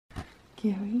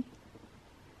Gary?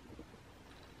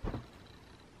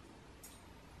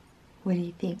 What do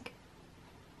you think?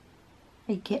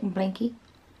 Are you getting blanky?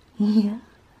 Yeah.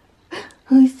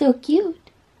 Who's so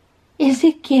cute? Is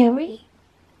it Gary?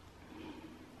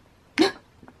 What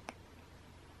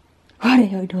are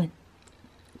you doing?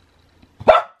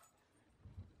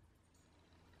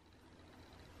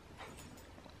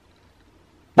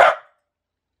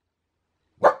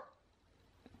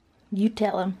 You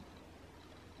tell him.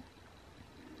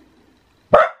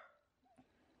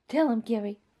 Tell him,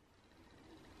 Gary.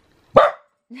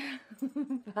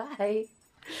 Bye.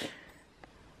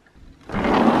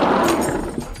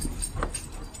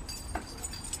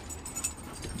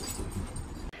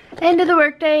 End of the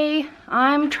workday.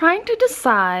 I'm trying to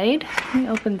decide. Let me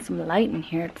open some light in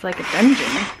here. It's like a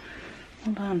dungeon.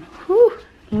 Hold on. Whew.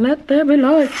 Let there be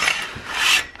light.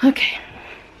 Okay.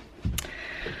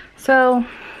 So,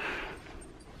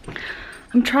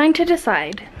 I'm trying to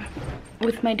decide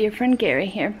with my dear friend Gary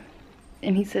here.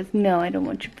 And he says, no, I don't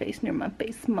want your face near my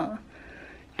face, Ma.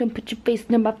 Don't put your face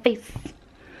near my face.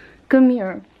 Come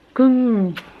here.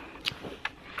 Come.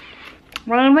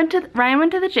 Ryan went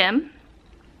to the gym.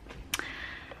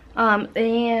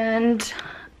 And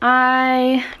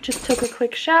I just took a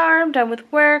quick shower. I'm done with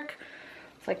work.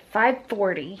 It's like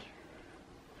 5:40.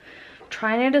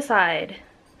 Trying to decide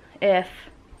if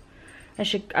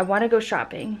I want to go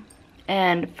shopping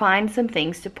and find some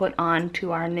things to put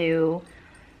onto our new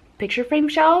picture frame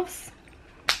shelves.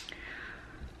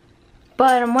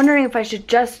 But I'm wondering if I should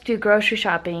just do grocery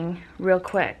shopping real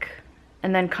quick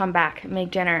and then come back and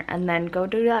make dinner and then go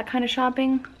do that kind of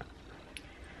shopping.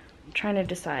 I'm trying to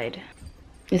decide.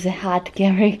 Is it hot,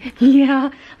 Gary?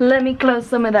 Yeah, let me close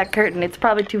some of that curtain. It's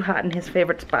probably too hot in his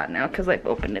favorite spot now because I've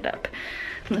opened it up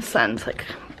and the sun's like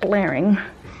blaring.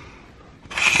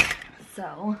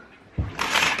 So,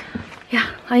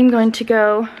 yeah, I'm going to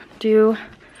go do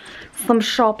some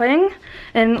shopping,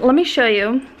 and let me show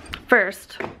you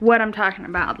first what I'm talking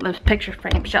about. Those picture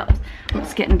frame shelves. Oh,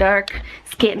 it's getting dark.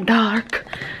 It's getting dark.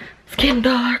 It's getting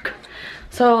dark.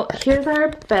 So here's our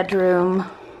bedroom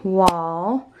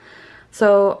wall.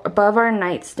 So above our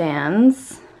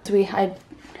nightstands, I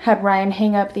had Ryan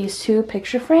hang up these two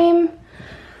picture frame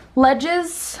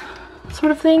ledges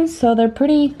sort of things. So they're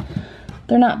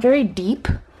not very deep.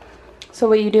 So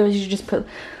what you do is you just put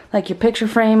like your picture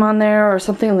frame on there or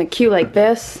something like cute like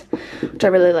this, which I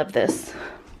really love this.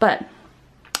 But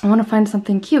I want to find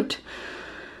something cute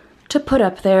to put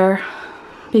up there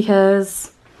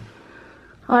because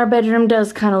our bedroom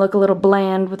does kind of look a little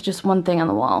bland with just one thing on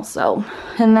the wall. So,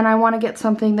 and then I want to get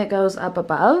something that goes up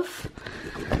above.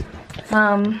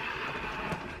 I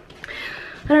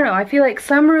don't know, I feel like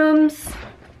some rooms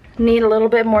need a little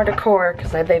bit more decor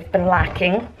because they've been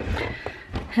lacking.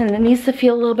 And it needs to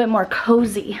feel a little bit more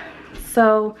cozy.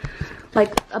 So,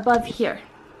 like above here,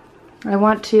 I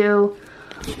want to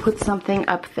put something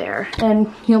up there.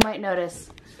 And you might notice,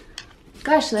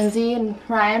 gosh, Lindsay and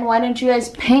Ryan, why didn't you guys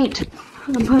paint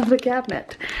above the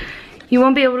cabinet? You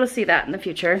won't be able to see that in the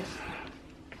future.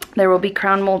 There will be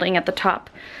crown molding at the top.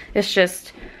 It's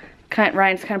just,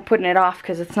 Ryan's kind of putting it off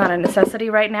because it's not a necessity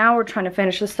right now. We're trying to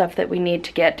finish the stuff that we need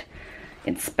to get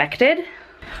inspected.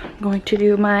 I'm going to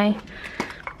do my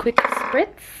quick spritz.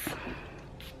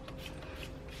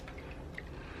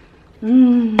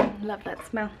 Love that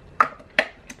smell.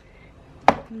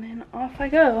 And then off I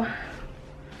go.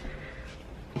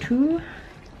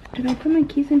 Did I put my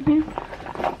keys in here?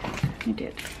 I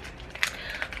did.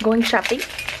 Going shopping.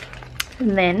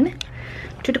 And then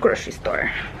to the grocery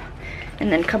store.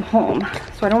 And then come home.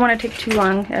 So I don't want to take too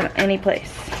long at any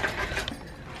place.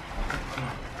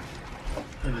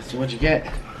 So what'd you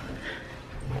get?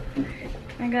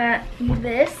 I got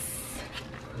this.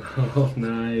 Oh,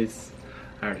 nice.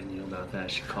 I already knew about that.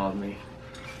 She called me.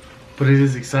 But it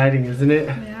is exciting, isn't it?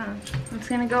 Yeah. It's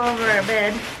gonna go over our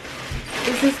bed.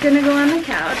 This is gonna go on the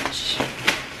couch.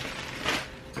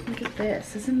 Look at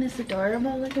this. Isn't this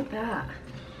adorable? Look at that.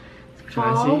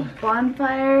 Fall,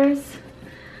 bonfires,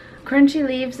 crunchy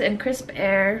leaves and crisp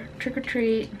air, trick or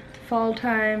treat, fall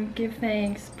time, give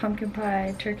thanks, pumpkin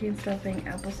pie, turkey and stuffing,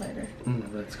 apple cider.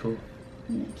 That's cool.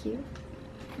 Isn't that cute?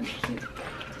 That's cute.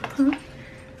 Huh?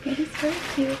 That is very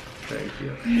cute. Very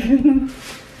cute.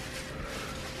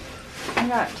 I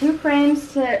got two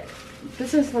frames to...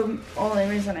 This is the only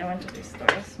reason I went to these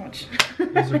stores much.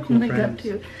 These are cool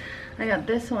frames. I got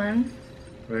this one.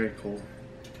 Very cool.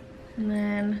 And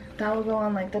then that will go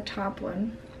on like the top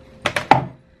one.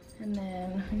 And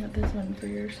then I got this one for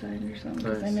your side or something.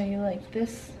 Because Nice. I know you like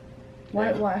this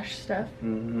whitewash stuff.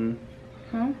 Mm-hmm.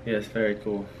 Huh? Yes, very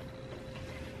cool.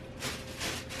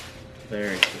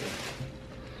 Very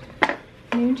cool.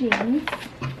 new jeans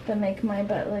that make my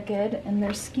butt look good, and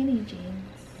they're skinny jeans.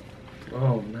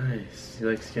 Oh, nice. You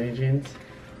like skinny jeans?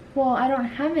 Well, I don't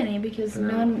have any because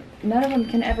none of them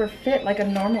can ever fit like a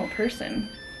normal person.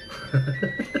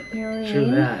 You know what I True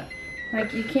mean? that.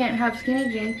 Like, you can't have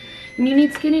skinny jeans. And you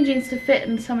need skinny jeans to fit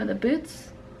in some of the boots.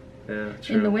 Yeah,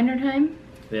 true. In the wintertime.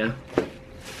 Yeah.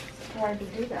 It's hard to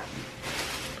do that.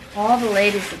 All the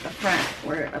ladies at the front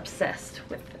were obsessed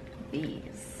with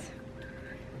these.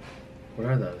 What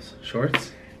are those?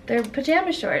 Shorts? They're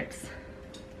pajama shorts.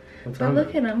 What's But on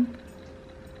look them? at them.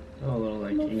 Oh, a little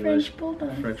like Little English French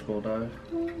bulldogs. French bulldog.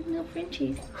 Oh, little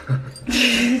Frenchies.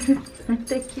 Aren't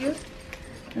they cute?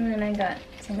 And then I got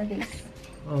some of these.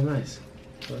 Oh, nice.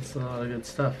 That's a lot of good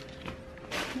stuff.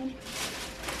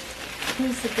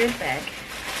 Here's the good bag.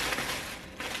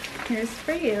 Here's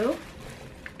for you.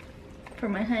 For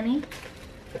my honey.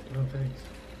 Oh, thanks.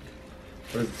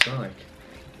 What does it smell like?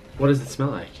 What does it smell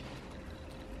like?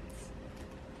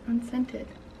 Unscented.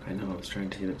 I know, I was trying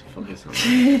to get it to focus on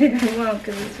It won't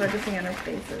because it's focusing on our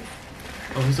faces.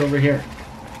 Oh, he's over here.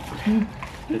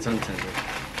 It's unscented.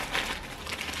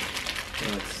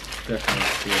 Oh, it's definitely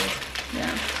steel.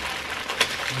 Yeah.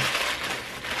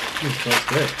 It smells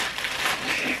good.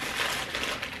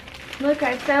 Look,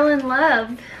 I fell in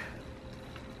love.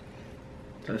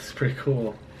 That's pretty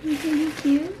cool. Isn't he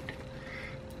cute?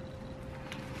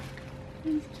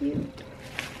 He's cute.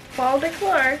 Fall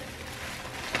decor.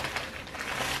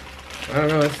 I don't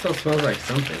know, it still smells like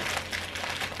something.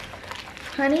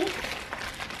 Honey?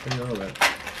 Maybe a little bit.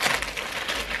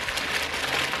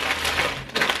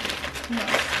 No.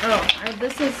 Oh,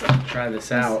 this is... Try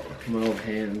this out with my old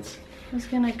hands. I was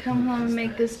gonna come home and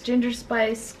make this ginger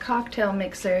spice cocktail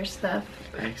mixer stuff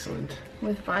Excellent.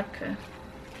 with vodka.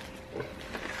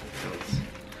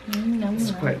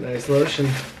 It's quite nice lotion.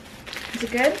 Is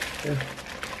it good? Yeah.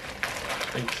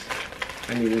 Thanks.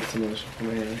 I needed some lotion for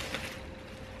my hands.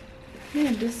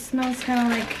 Yeah, this smells kind of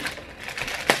like...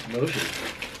 Lotion.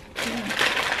 Yeah.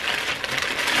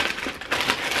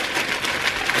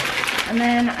 And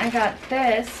then I got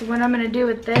this. What I'm gonna do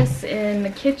with this in the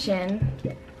kitchen,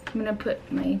 I'm gonna put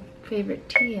my favorite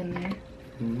tea in there.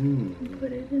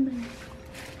 Put it in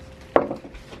there.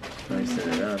 I set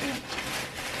it up.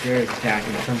 Jared's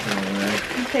attacking something over there.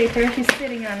 Okay, Turkey's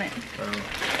sitting on it. Oh.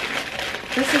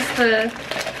 This is the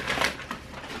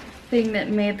thing that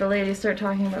made the lady start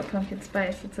talking about pumpkin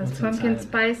spice. It says What's pumpkin inside?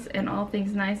 spice and all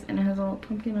things nice, and it has a little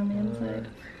pumpkin on the inside.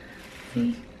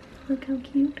 See? Look how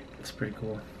cute. That's pretty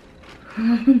cool.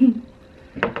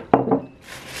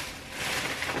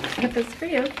 Get this for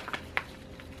you.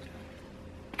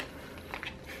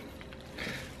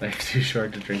 Life's too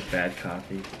short to drink bad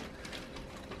coffee.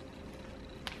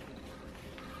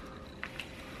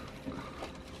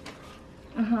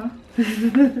 Uh-huh.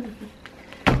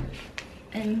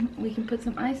 And we can put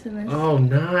some ice in this. Oh,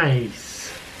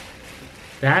 nice.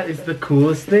 That is the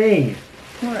coolest thing.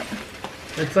 What?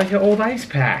 It's like an old ice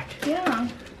pack. Yeah.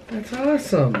 That's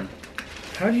awesome.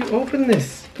 How do you open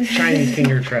this shiny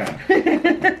finger trap?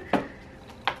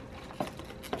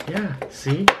 Yeah,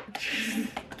 see?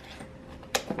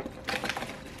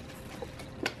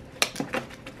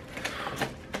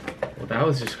 Well, that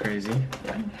was just crazy.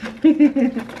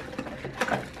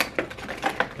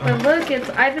 But look,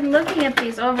 I've been looking at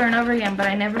these over and over again, but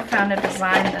I never found a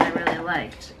design that I really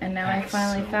liked. And now I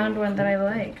finally found one that I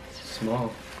liked.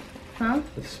 Small. Huh?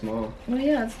 It's small. Well,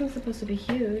 yeah, it's not supposed to be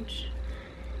huge.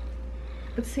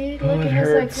 But see, Oh, look, it it has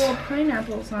hurts. like little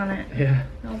pineapples on it. Yeah.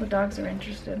 All the dogs are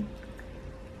interested.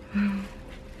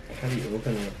 How do you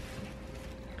open it?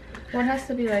 Well, it has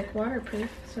to be like waterproof,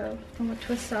 so it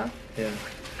twists off. Yeah.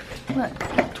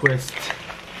 Look. Twist.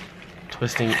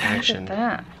 Twisting action. Look at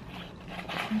that.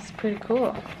 That's pretty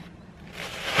cool. Do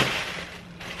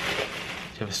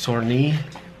you have a sore knee?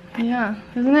 Yeah.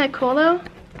 Isn't that cool though?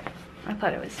 I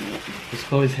thought it was neat. Does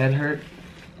Chloe's head hurt?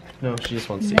 No, she just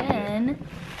wants to eat it. Then,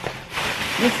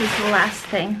 this is the last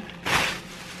thing.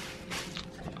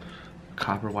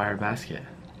 Copper wire basket.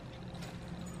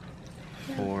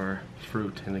 For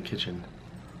fruit in the kitchen.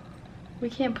 We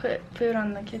can't put food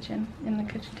on the kitchen, in the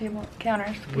kitchen table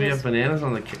counters. We have bananas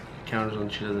on the counters when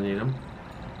she doesn't eat them.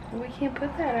 We can't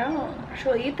put that out.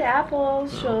 She'll eat the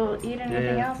apples. She'll eat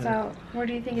anything else out. Where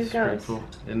do you think it goes? Cool.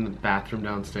 In the bathroom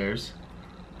downstairs.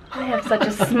 I have such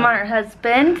a smart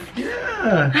husband.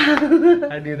 Yeah.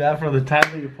 I knew that from the time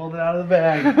that you pulled it out of the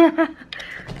bag.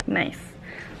 Nice.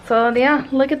 So yeah,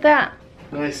 look at that.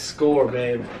 Nice score,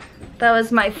 babe. That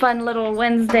was my fun little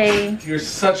Wednesday. You're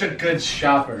such a good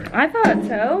shopper. I thought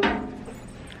so.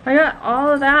 I got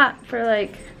all of that for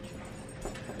like,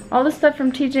 all the stuff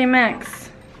from TJ Maxx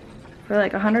for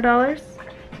like $100.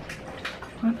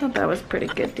 I thought that was a pretty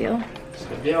good deal. It's a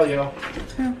good deal, yo.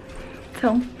 Yeah.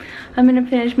 So, I'm gonna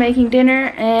finish making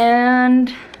dinner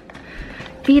and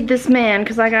feed this man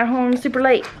because I got home super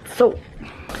late. So,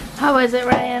 how is it,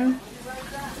 Ryan?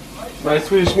 My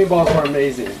Swedish meatballs are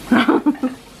amazing.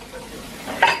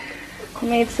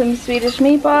 Made some Swedish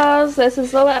meatballs. This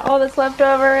is all that's left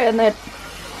over, and then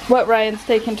what Ryan's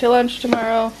taking to lunch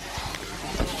tomorrow.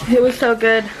 It was so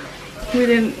good. We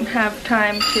didn't have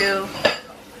time to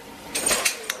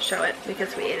show it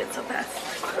because we ate it so fast.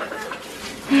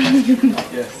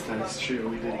 Yes, that is true.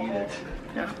 We did eat it.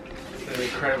 Yeah. At an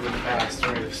incredibly fast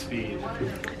rate of speed.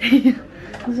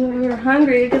 So we were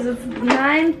hungry because it's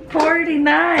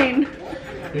 9:49.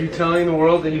 Are you telling the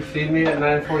world that you feed me at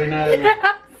 9:49?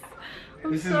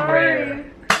 This is rare.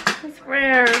 It's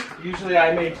rare. Usually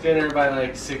I make dinner by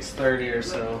like 6:30 or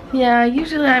so. Yeah,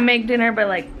 usually I make dinner by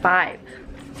like 5.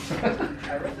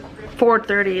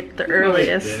 4:30 at the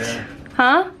earliest. You don't make dinner.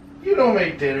 Huh? You don't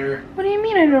make dinner. What do you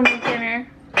mean I don't make dinner?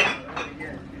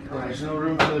 Oh, there's no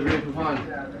room for the Grey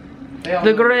Poupon.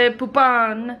 The Grey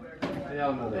Poupon. They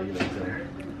all know that you make dinner.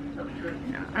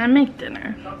 I make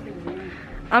dinner.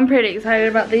 I'm pretty excited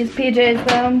about these PJs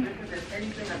though.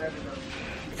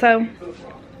 So,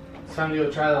 It's time to go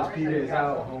try those PJs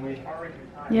out, homie.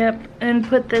 yep, and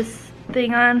put this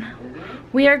thing on.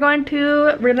 We are going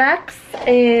to relax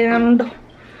and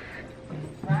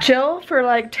chill for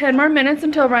like 10 more minutes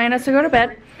until Ryan has to go to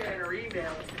bed.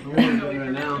 We're going to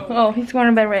right now. Oh, he's going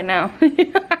to bed right now.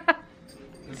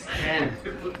 It's 10.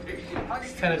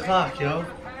 It's 10 o'clock, yo.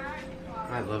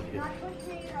 I love you.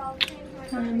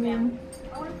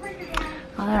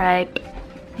 Alright.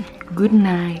 Good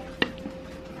night.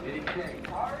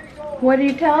 What do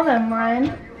you tell them,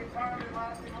 Ryan?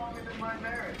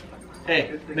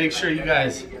 Hey, make sure you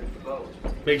guys,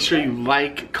 make sure you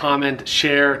like, comment,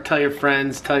 share, tell your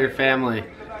friends, tell your family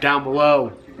down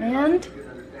below. And?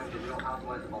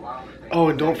 Oh,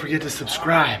 and don't forget to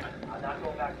subscribe.